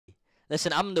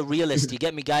Listen, I'm the realist. You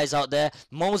get me, guys out there?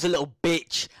 Mo's a little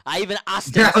bitch. I even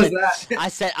asked him. I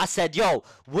said, yo,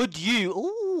 would you?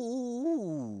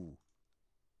 Ooh.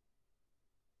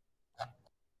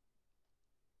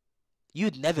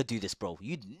 You'd never do this, bro.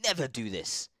 You'd never do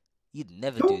this. You'd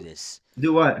never do this.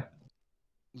 Do what?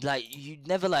 Like you'd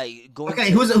never like go.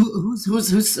 Okay, who's a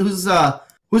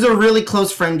really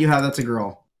close friend you have that's a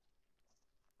girl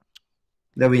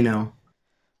that we know?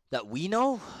 That we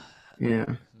know? Yeah.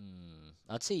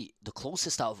 I'd say the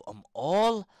closest out of them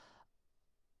all.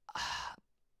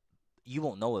 You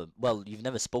won't know her. Well, you've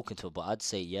never spoken to her, but I'd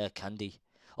say yeah, Candy.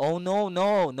 Oh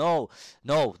no.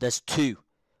 There's two.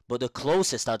 But the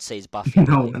closest I'd say is Baffy.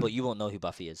 No. But you won't know who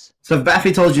Baffy is. So if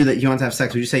Baffy told you that you want to have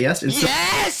sex, would you say yes?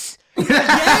 Yes!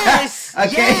 Yes!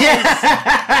 Okay.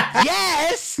 Yes!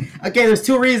 Yes! Okay, there's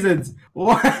two reasons.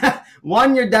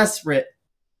 One, you're desperate.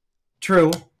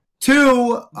 True.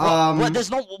 Two, What? There's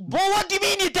no. What do you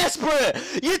mean you're desperate?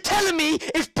 You're telling me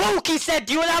if Pokey said,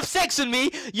 "Do you want to have sex with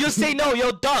me?" You'll say no.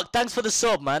 Yo, dog. Thanks for the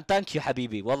sub, man. Thank you,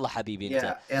 Habibi. Wallah, Habibi.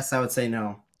 Yeah. Yes, I would say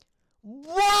no.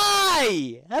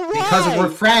 Why? Because we're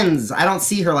friends. I don't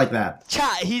see her like that.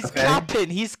 Chat, he's capping.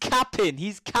 He's capping.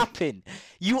 He's capping.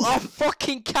 You are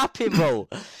fucking capping, bro.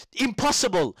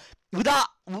 Impossible. Without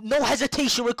no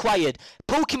hesitation required.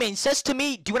 Pokimane says to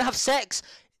me, "Do you want to have sex?"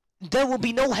 There will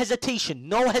be no hesitation.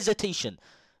 No hesitation.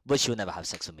 But she'll never have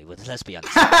sex with me. Let's be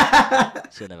honest.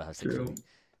 She'll never have sex with me.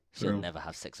 She'll never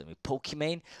have sex with me.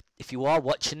 Pokimane, if you are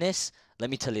watching this, let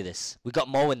me tell you this. We got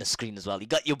Mo in the screen as well. You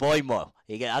got your boy Mo.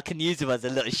 I can use him as a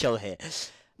little show here.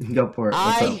 Go for it.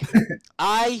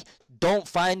 I don't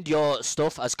find your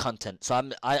stuff as content. So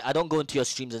I don't go into your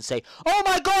streams and say, "Oh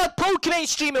my god, Pokimane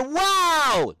streaming,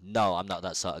 wow!" No, I'm not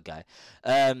that sort of guy.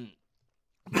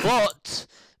 But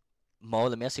Mo,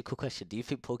 let me ask you a quick question. Do you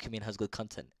think Pokimane has good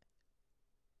content?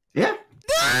 Yeah.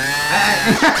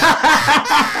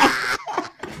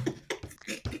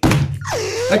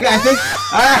 Okay, I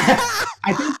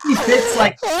think he fits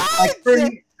like for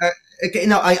okay,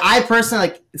 no, I personally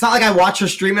like. It's not like I watch her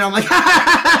stream and I'm like, like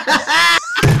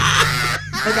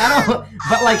I don't.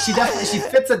 But like she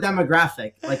fits a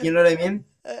demographic. Like you know what I mean?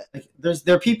 Like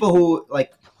there are people who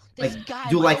like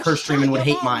do like her stream and would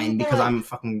hate mine because I'm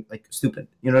fucking like stupid.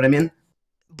 You know what I mean?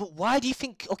 But why do you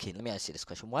think? Okay, let me ask you this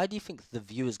question. Why do you think the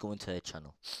viewers go into her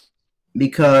channel?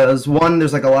 Because one,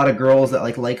 there's like a lot of girls that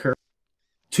like her.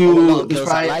 Two, girls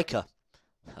that like her.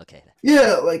 Okay.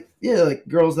 Yeah, like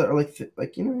girls that are like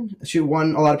you know.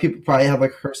 A lot of people probably have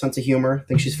like her sense of humor,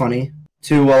 think she's funny.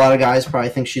 Two, a lot of guys probably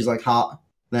think she's like hot.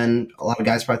 Then a lot of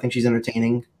guys probably think she's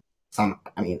entertaining. I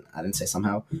mean, I didn't say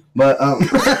somehow, but I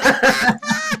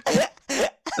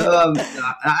don't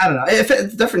know.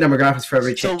 It's different demographics for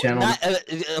every channel.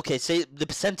 Okay, say the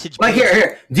percentage. Like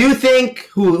here. Do you think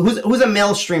who's a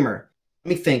male streamer? Let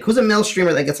me think. Who's a male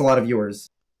streamer that gets a lot of viewers?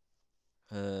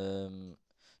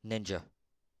 Ninja.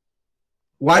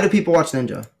 Why do people watch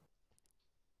Ninja?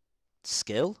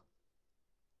 Skill.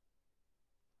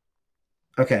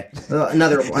 Okay,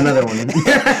 another one.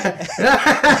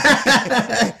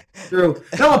 True.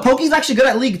 No, but Poki's actually good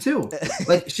at League too.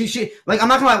 Like she like I'm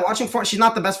not gonna lie, watching Fortnite. She's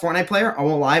not the best Fortnite player. I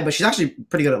won't lie, but she's actually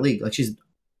pretty good at League. Like she's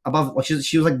above. Like she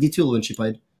was like D2 when she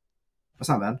played. That's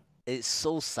not bad. It's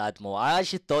so sad, Mo. I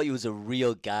actually thought you was a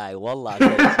real guy. Wallah.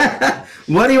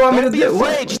 What do you want me to do?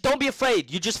 Just don't be afraid.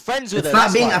 You're just friends with her. It's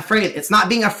not being afraid. It's not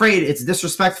being afraid. It's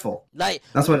disrespectful. Like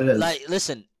that's what it is. Like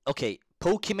listen, okay.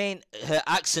 Pokimane, her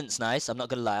accent's nice. I'm not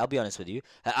gonna lie. I'll be honest with you.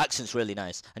 Her accent's really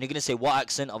nice. And you're gonna say what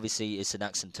accent? Obviously, it's an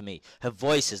accent to me. Her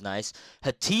voice is nice.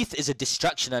 Her teeth is a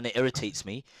distraction and it irritates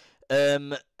me.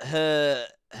 Her.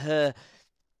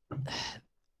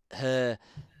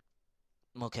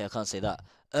 Okay, I can't say that.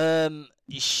 Her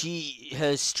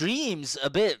streams a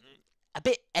bit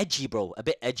edgy, bro. A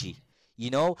bit edgy.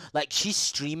 You know, like she's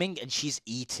streaming and she's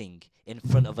eating in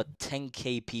front of a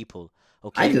 10K people.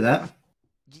 Okay. I do that.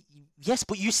 Yes,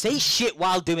 but you say shit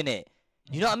while doing it.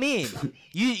 You know what I mean?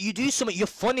 You do something. You're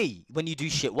funny when you do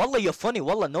shit. Wallah, you're funny.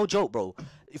 Wallah, no joke, bro.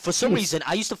 For some reason,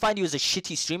 I used to find you as a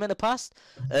shitty streamer in the past.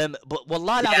 But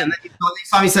wallah, yeah, and then you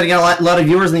saw me setting out a lot of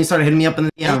viewers, and you started hitting me up in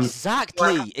the DMs.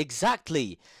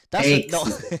 Exactly. That's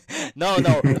no.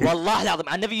 Wallah al-azim,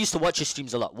 I never used to watch your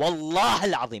streams a lot. Wallah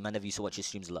al-azim, I never used to watch your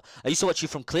streams a lot. I used to watch you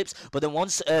from clips, but then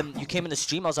once you came in the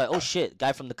stream, I was like, oh shit,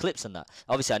 guy from the clips and that.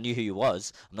 Obviously, I knew who you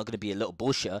was. I'm not gonna be a little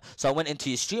bullshitter. So I went into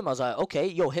your stream. I was like, okay,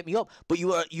 yo, hit me up. But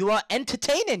you are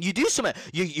entertaining. You do something.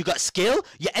 You got skill.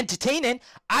 You're entertaining.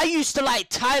 I used to like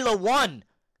Tyler 1.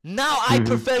 Now I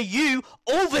prefer you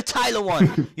over Tyler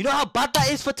 1. You know how bad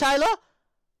that is for Tyler?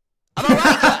 Am I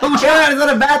right? Chat, is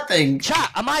that a bad thing?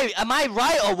 Chat, am I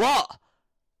right or what?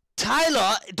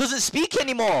 Tyler doesn't speak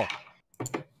anymore.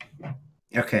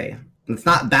 Okay, let's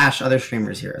not bash other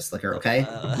streamers here, Sliker. Okay,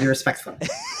 be respectful. Shut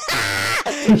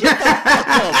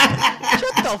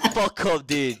the fuck up,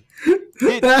 dude.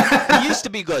 Dude, he used to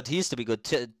be good. He used to be good.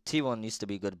 T1 used to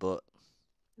be good, but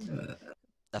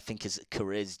I think his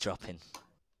career is dropping.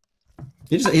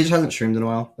 He just hasn't streamed in a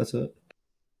while. That's it.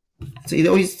 So he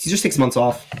just takes months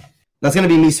off. That's gonna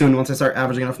be me soon. Once I start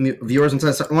averaging enough viewers,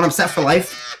 when I'm set for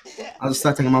life, I'll just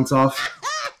start taking months off.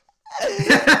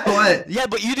 What? Yeah,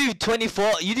 but you do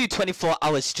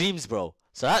 24-hour streams, bro.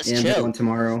 So that's chill. chill. One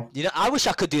tomorrow. You know, I wish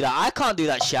I could do that. I can't do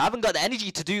that shit. I haven't got the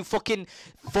energy to do fucking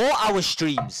 4-hour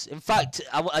streams. In fact,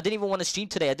 I didn't even want to stream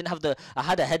today. I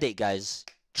had a headache, guys.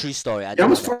 True story. You're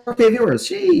almost 4K viewers.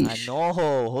 Sheesh. I know.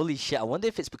 Holy shit. I wonder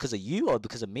if it's because of you or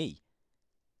because of me.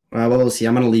 Well, we'll see.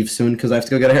 I'm gonna leave soon because I have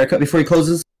to go get a haircut before he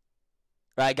closes.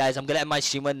 Right, guys. I'm gonna end my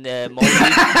stream when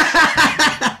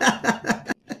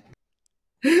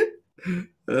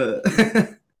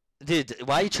Dude,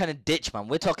 why are you trying to ditch, man?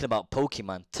 We're talking about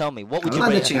Pokimane. Tell me, what would you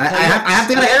rate? Ditching. I have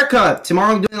to get a haircut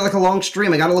tomorrow. I'm doing like a long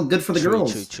stream. I gotta look good for the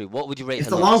girls. True. What would you rate? If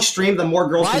it's a long stream, the more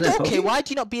girls. Okay, why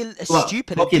do you not be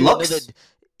stupid? Poke looks.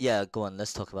 Yeah, go on.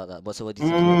 Let's talk about that. What do you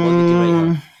think? What would you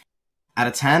rate her? Out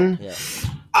of 10? Yeah.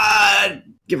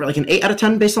 Give her like an 8 out of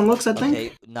 10 based on looks. I think.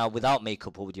 Okay. Now, without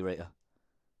makeup, what would you rate her?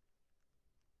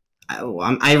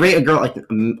 I rate a girl like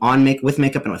with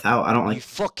makeup and without. I don't like. You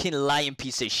fucking lying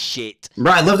piece of shit.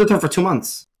 Bro, I lived with her for 2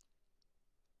 months.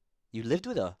 You lived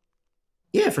with her?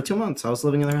 Yeah, for 2 months. I was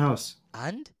living in their house.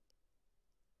 And?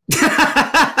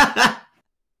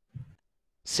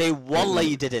 Say wallah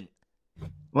you didn't.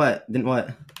 What? Didn't what?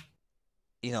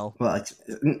 You know. Well,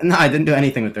 no, I didn't do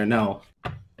anything with her, no.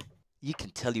 You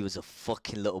can tell he was a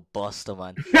fucking little buster,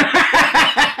 man. You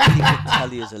can tell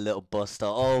he was a little buster.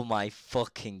 Oh my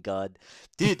fucking god.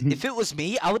 Dude, if it was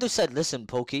me, I would have said, listen,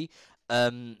 Pokey,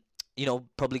 you know,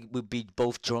 probably we'd be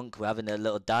both drunk, we're having a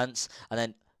little dance, and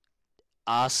then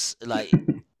us, like,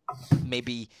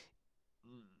 maybe,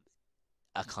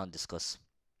 I can't discuss.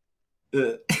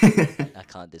 I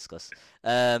can't discuss.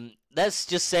 Let's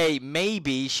just say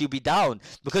maybe she'll be down,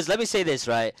 because let me say this,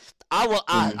 right? I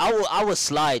will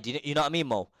slide. You know what I mean,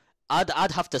 Mo?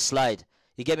 I'd have to slide.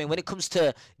 You get me? When it comes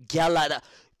to gal like that,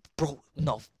 bro,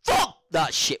 no, fuck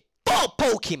that shit. Fuck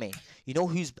Pokimane. You know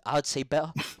who's I'd say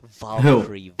better?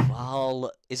 Valkyrie.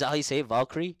 Is that how you say it?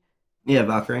 Valkyrie? Yeah,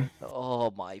 Valkyrie.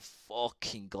 Oh my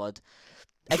fucking god.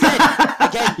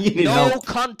 Again, no help.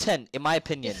 content, in my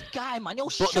opinion. This guy, man, yo,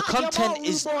 but the content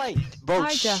is, bro.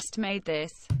 I just made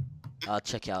this. I'll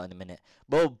check it out in a minute,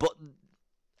 bro. But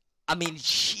I mean,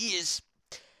 she is.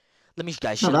 Let me,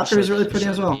 guys. Valkyrie's really pretty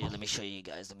as well. Let me show you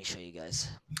guys.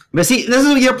 But see, this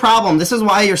is your problem. This is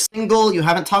why you're single. You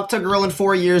haven't talked to a girl in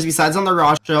 4 years, besides on the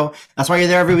Raw show. That's why you're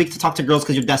there every week to talk to girls,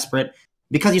 because you're desperate.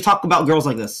 Because you talk about girls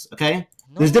like this, okay?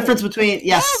 No. There's a difference between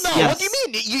yes. What do you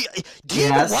mean? Do you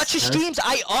even watch your streams?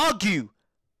 I argue.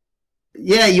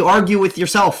 Yeah, you argue with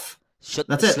yourself.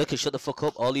 That's it. Sliker, shut the fuck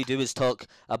up. All you do is talk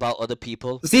about other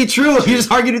people. See, true. You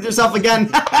just argued with yourself again.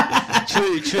 True. I have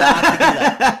to do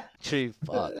that. True.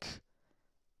 Fuck.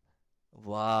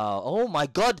 Wow. Oh my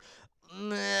god.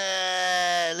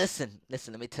 Listen.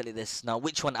 Let me tell you this. Now,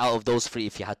 which one out of those three,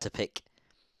 if you had to pick?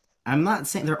 I'm not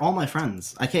saying they're all my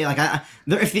friends. Okay, like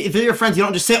if they're your friends, you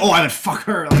don't just say, "Oh, I would fuck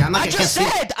her." Like, I'm not. I just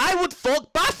said I would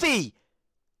fuck Buffy.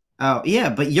 Oh yeah,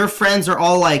 but your friends are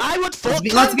all like. I would fuck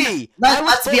Candy.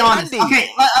 Let's be honest. Candy. Okay,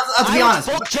 let's be honest.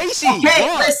 Fuck JC.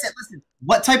 Okay, listen.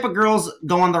 What type of girls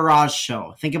go on the Raj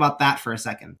show? Think about that for a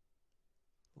second.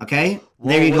 Okay,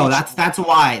 there you go. That's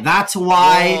why. That's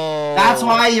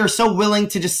why you're so willing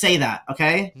to just say that.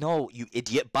 Okay. No, you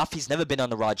idiot. Buffy's never been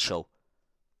on the Raj show.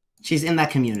 She's in that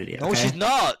community. Okay? No, she's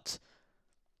not.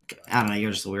 I don't know.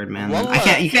 You're just a weird man.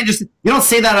 You can't just. You don't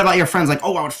say that about your friends. Like,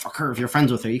 oh, I would fuck her if you're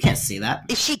friends with her. You can't say that.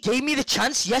 If she gave me the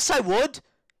chance, yes, I would.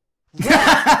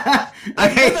 I've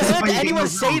never heard anyone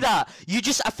say that. You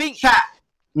just, I think. Chat.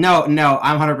 No,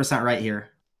 I'm 100% right here.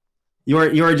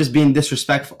 You're just being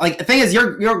disrespectful. Like, the thing is,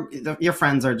 your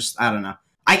friends are just. I don't know.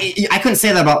 I couldn't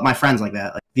say that about my friends like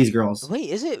that. Like these girls.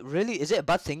 Wait, is it really? Is it a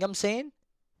bad thing I'm saying?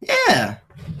 Yeah.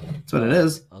 That's what it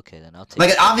is. Okay, then I'll take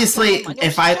like, obviously,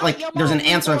 if I, like, there's an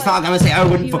answer, it's not like I'm gonna say I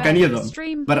wouldn't fuck any of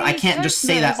them. But I can't just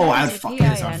say that, oh, I would fuck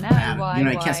this. You know,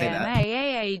 I can't say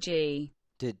that.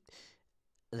 Dude,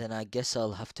 then I guess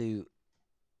I'll have to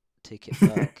take it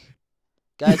back.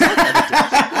 Guys,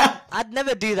 I'd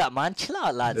never do that, man. Chill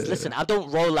out, lads. Listen, I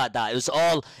don't roll like that. It's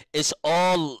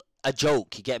all a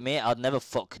joke, you get me? I'll never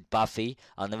fuck Buffy.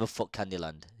 I'll never fuck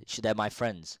Candyland. They're my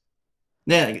friends.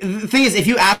 Yeah, the thing is, if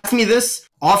you ask me this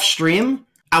off stream,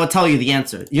 I would tell you the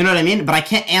answer. You know what I mean? But I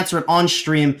can't answer it on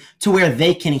stream to where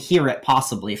they can hear it,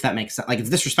 possibly, if that makes sense. Like, it's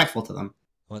disrespectful to them.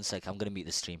 1 sec, I'm gonna mute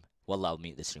the stream. Wallah, I'll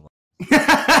mute the stream.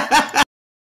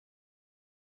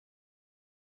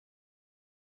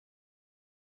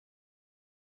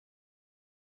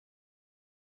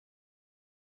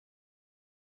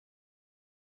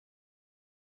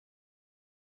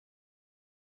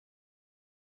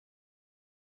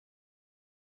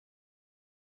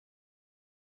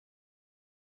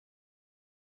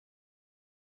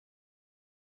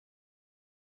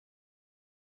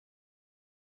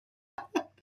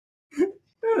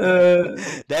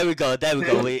 There we go. There we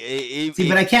go. See,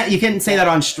 but I can't. You can't say that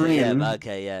on stream. Yeah.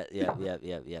 Okay. Yeah.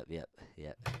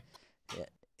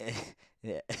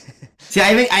 See,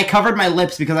 I think I covered my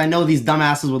lips because I know these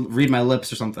dumbasses will read my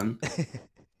lips or something.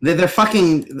 They're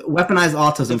fucking weaponized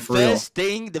autism for real.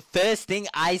 The first thing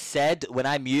I said when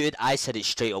I muted, I said it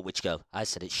straight up. Which girl? I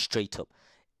said it straight up.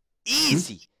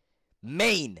 Easy.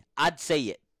 Main. I'd say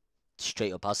it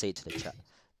straight up. I'll say it to the chat.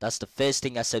 That's the first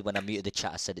thing I said when I muted the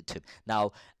chat. I said it to him.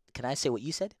 Now, can I say what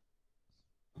you said?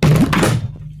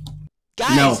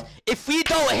 Guys, no. If we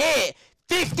don't hit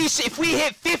 50, if we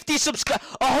hit 50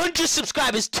 100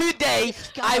 subscribers today,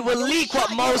 I will leak what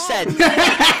Mo said.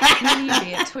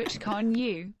 At TwitchCon,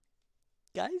 you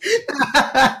guys.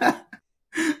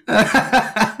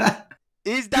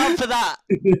 He's down for that.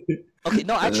 Okay,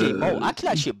 no, actually, Mo, I can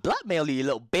actually blackmail you,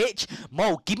 little bitch.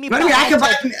 Mo, give me. I can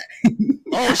blackmail you.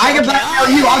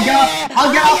 I'll get off.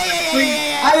 I'll get off the stream.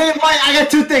 I got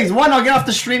two things. One, I'll get off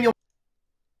the stream.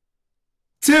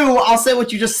 Two, I'll say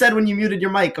what you just said when you muted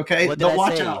your mic. Okay, don't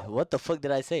watch out. What the fuck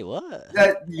did I say? What?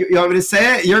 You want me to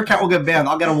say it? Your account will get banned.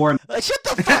 I'll get a warning. Shut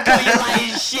the fuck up, you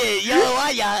lying shit. Yo,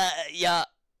 why ya?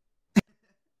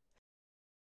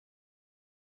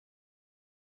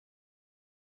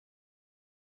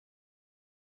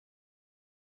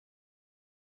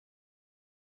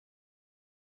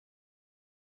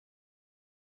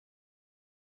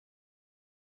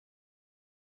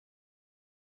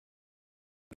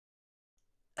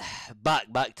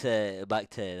 Back to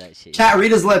that shit. Chat,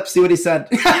 read his lips. See what he said.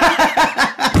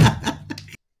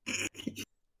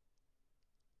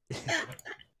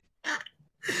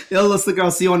 Yo, let's look.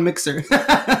 I'll see you on Mixer.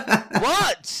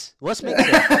 What? What's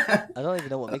Mixer? I don't even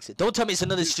know what Mixer. Don't tell me it's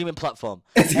another streaming platform.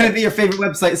 It's gonna be your favorite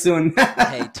website soon.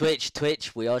 Hey,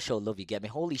 Twitch. We all show love. You get me?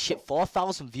 Holy shit,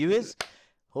 4,000 viewers.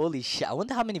 Holy shit! I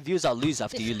wonder how many views I'll lose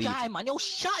after you leave. Guy, man, yo,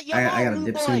 shut your I gotta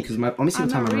dip soon because let me see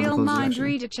what time I'm a real mind actually.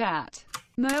 reader chat.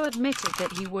 Mo admitted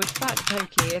that he would fuck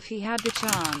Poki if he had the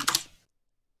chance.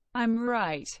 I'm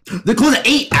right. They close at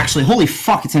 8, actually. Holy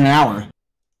fuck, it's in an hour.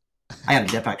 I gotta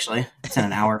dip, actually. It's in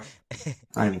an hour. I'm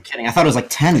not even kidding. I thought it was like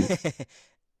 10.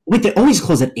 Wait, they always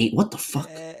close at 8. What the fuck?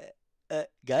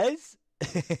 Guys?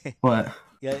 What?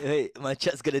 Yeah, wait, my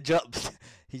chat's gonna drop.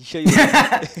 Can you show you?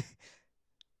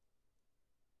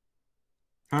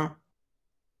 Huh?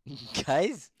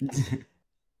 Guys?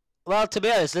 Well, to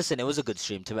be honest, listen, it was a good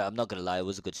stream. I'm not gonna lie, it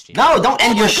was a good stream. No, don't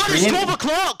end your stream. stream. It's 12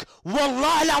 o'clock!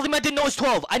 Wallahi al-azim, I didn't know it's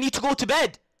 12. I need to go to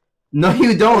bed. No,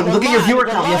 you don't. Look at your viewer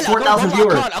count. You have 4,000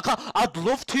 viewers. I can't. I'd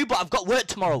love to, but I've got work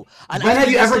tomorrow. And when have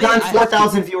you ever gotten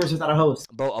 4,000 viewers without a host?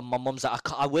 Bro, my mum's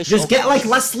like, I wish. Just get like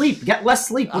less sleep. Get less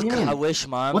sleep. What do you mean? I wish,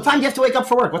 man. What time do you have to wake up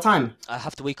for work? What time? I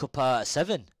have to wake up at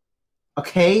 7.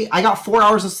 Okay, I got 4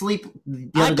 hours of sleep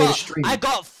the other day to stream. I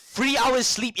got 3 hours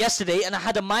sleep yesterday, and I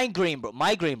had a migraine, bro.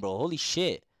 Holy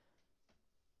shit.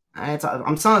 I'm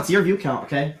telling it's your view count,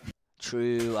 okay?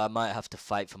 True, I might have to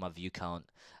fight for my view count.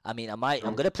 I mean, I'm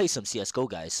gonna play some CS:GO,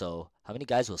 guys. So, how many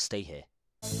guys will stay here?